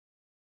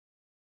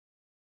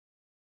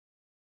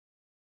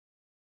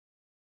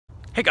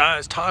Hey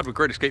guys, Todd with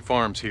Great Escape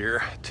Farms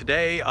here.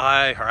 Today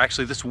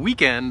this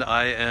weekend,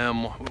 I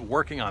am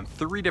working on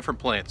 3 different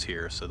plants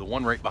here. So the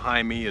one right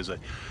behind me is a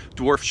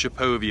dwarf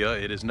Shapovia.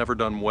 It has never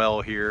done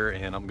well here,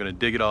 and I'm gonna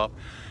dig it up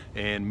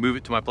and move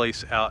it to my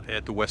place out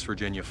at the West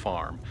Virginia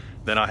farm.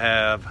 Then I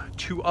have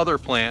 2 other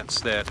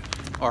plants that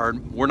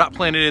were not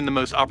planted in the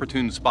most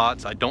opportune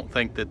spots. I don't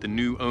think that the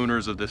new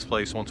owners of this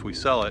place, once we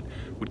sell it,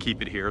 would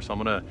keep it here. So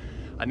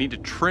I need to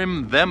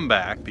trim them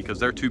back because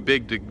they're too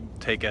big to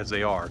take as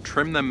they are.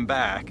 Trim them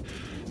back,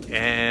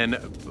 and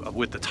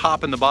with the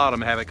top and the bottom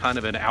have it kind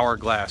of an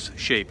hourglass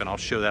shape, and I'll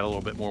show that a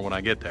little bit more when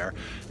I get there,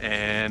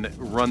 and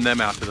run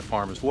them out to the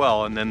farm as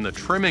well. And then the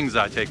trimmings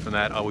I take from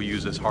that I will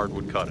use as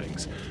hardwood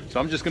cuttings. So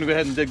I'm just gonna go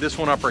ahead and dig this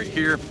one up right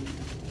here.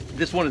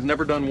 This one has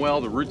never done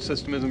well. The root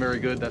system isn't very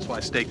good. That's why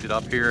I staked it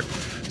up here.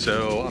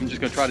 So I'm just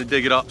gonna try to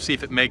dig it up, see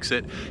if it makes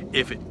it.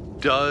 If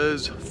it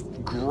does,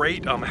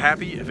 great, I'm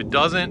happy. If it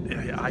doesn't,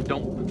 I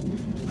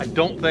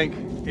don't think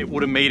it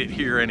would have made it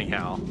here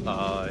anyhow.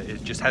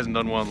 It just hasn't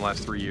done well in the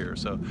last 3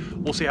 years. So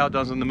we'll see how it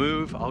does in the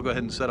move. I'll go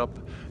ahead and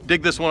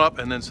dig this one up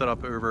and then set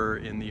up over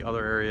in the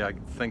other area. I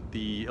think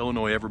the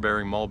Illinois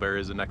Everbearing Mulberry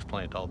is the next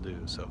plant I'll do.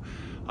 So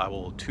I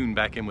will tune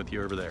back in with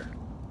you over there.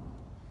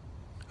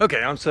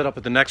 Okay, I'm set up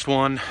at the next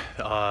one.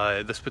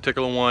 This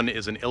particular one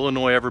is an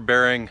Illinois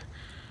Everbearing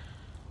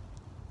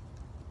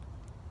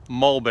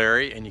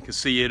Mulberry, and you can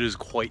see it is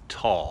quite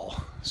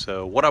tall.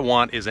 So what I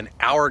want is an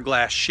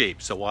hourglass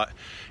shape. So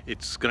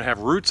it's going to have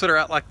roots that are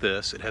out like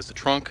this. It has the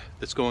trunk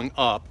that's going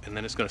up, and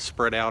then it's going to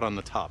spread out on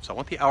the top. So I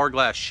want the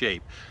hourglass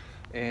shape,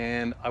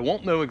 and I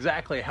won't know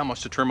exactly how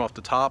much to trim off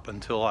the top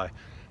until I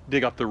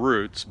dig up the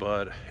roots.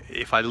 But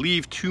if I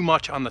leave too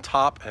much on the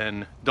top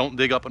and don't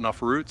dig up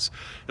enough roots,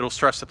 it'll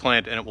stress the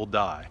plant and it will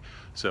die.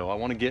 So I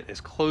want to get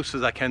as close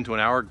as I can to an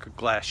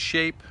hourglass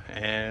shape,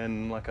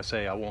 and like I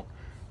say, I won't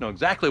know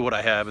exactly what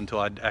I have until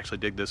I actually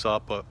dig this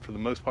up, but for the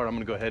most part I'm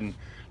going to go ahead and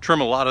trim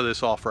a lot of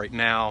this off right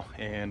now.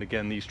 And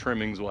again, these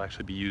trimmings will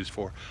actually be used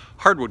for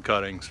hardwood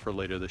cuttings for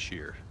later this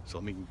year. So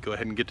let me go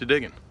ahead and get to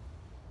digging.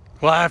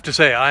 Well, I have to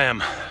say I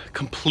am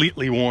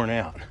completely worn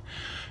out,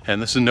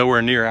 and this is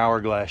nowhere near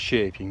hourglass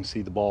shape. You can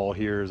see the ball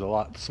here is a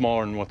lot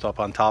smaller than what's up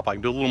on top. I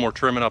can do a little more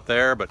trimming up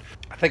there, but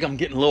I think I'm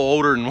getting a little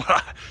older than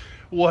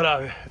what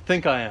I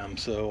think I am.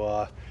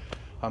 So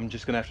I'm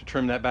just gonna have to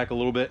trim that back a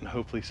little bit and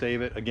hopefully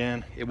save it.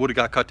 Again, it would have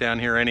got cut down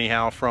here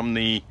anyhow from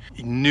the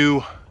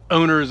new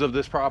owners of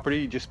this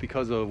property just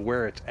because of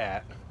where it's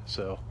at.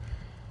 So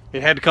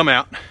it had to come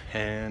out,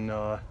 and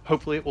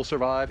hopefully it will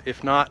survive.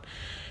 If not,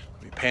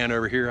 let me pan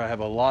over here. I have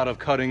a lot of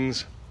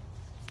cuttings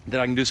that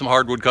I can do some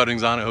hardwood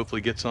cuttings on and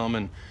hopefully get some,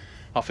 and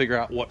I'll figure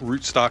out what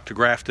rootstock to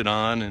graft it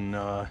on, and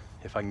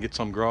if I can get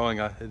some growing,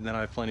 then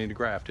I have plenty to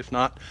graft. If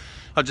not,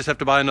 I'll just have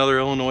to buy another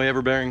Illinois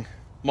Everbearing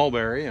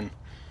Mulberry and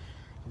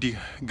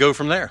go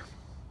from there.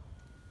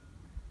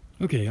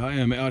 Okay, I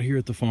am out here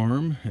at the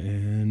farm,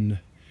 and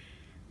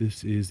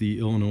this is the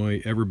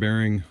Illinois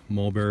Everbearing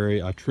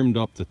Mulberry. I trimmed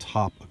up the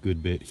top a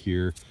good bit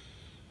here,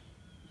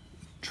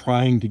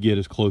 trying to get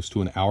as close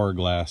to an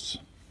hourglass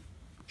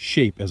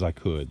shape as I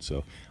could.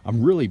 So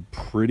I'm really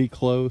pretty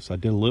close. I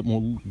did a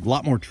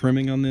lot more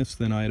trimming on this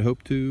than I had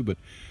hoped to, but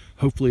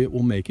hopefully it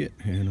will make it.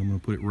 And I'm going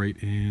to put it right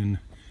in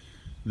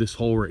this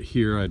hole right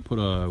here. I'd put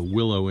a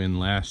willow in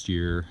last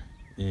year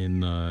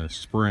in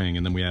spring,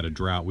 and then we had a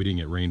drought. We didn't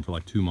get rain for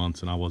like 2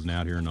 months, and I wasn't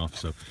out here enough,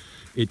 so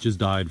it just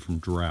died from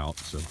drought.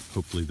 So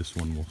hopefully this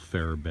one will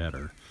fare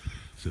better.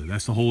 So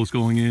that's the hole it's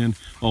going in.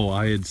 Oh,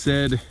 I had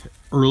said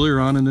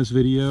earlier on in this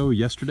video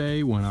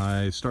yesterday when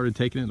I started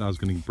taking it, I was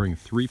going to bring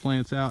 3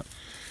 plants out.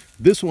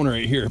 This one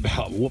right here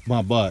about whooped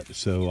my butt,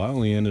 so I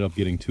only ended up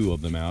getting 2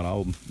 of them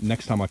out.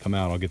 Next time I come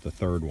out, I'll get the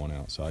 3rd one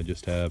out. So I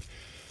just have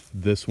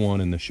this one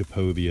and the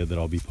Shapovia that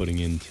I'll be putting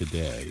in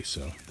today.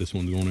 So this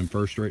one's going in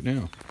first right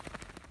now.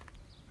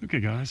 Okay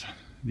guys,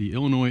 the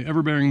Illinois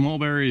Everbearing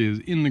Mulberry is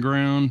in the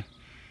ground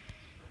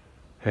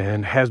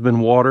and has been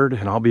watered,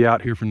 and I'll be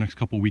out here for the next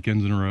couple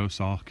weekends in a row,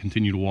 so I'll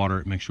continue to water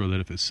it, make sure that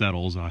if it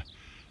settles, I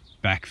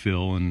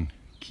backfill and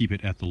keep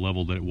it at the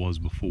level that it was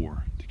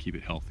before to keep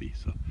it healthy.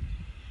 So,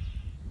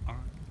 all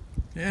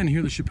right. And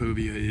here the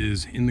Shapovia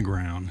is in the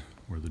ground,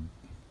 where the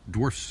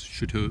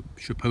dwarf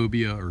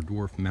Shapovia or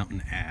dwarf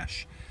mountain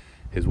ash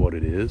is what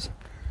it is,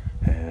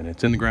 and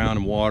it's in the ground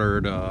and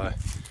watered.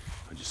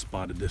 I just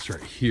spotted this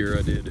right here.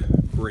 I did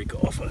break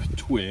off a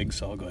twig,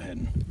 so I'll go ahead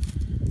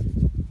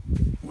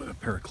and with a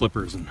pair of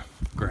clippers and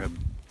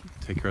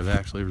take care of that.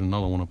 Actually, there's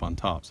another one up on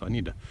top, so I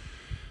need to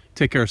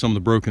take care of some of the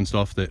broken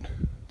stuff,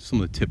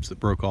 some of the tips that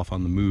broke off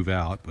on the move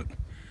out. But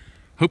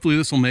hopefully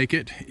this will make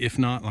it. If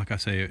not, like I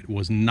say, it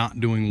was not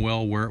doing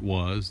well where it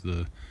was.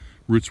 The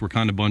roots were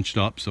kind of bunched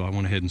up, so I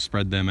went ahead and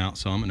spread them out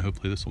some, and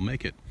hopefully this will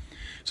make it.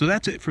 So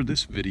that's it for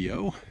this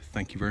video.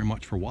 Thank you very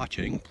much for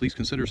watching. Please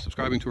consider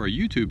subscribing to our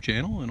YouTube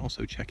channel, and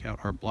also check out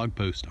our blog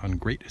post on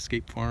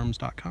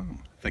greatescapefarms.com.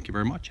 Thank you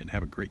very much, and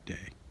have a great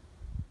day.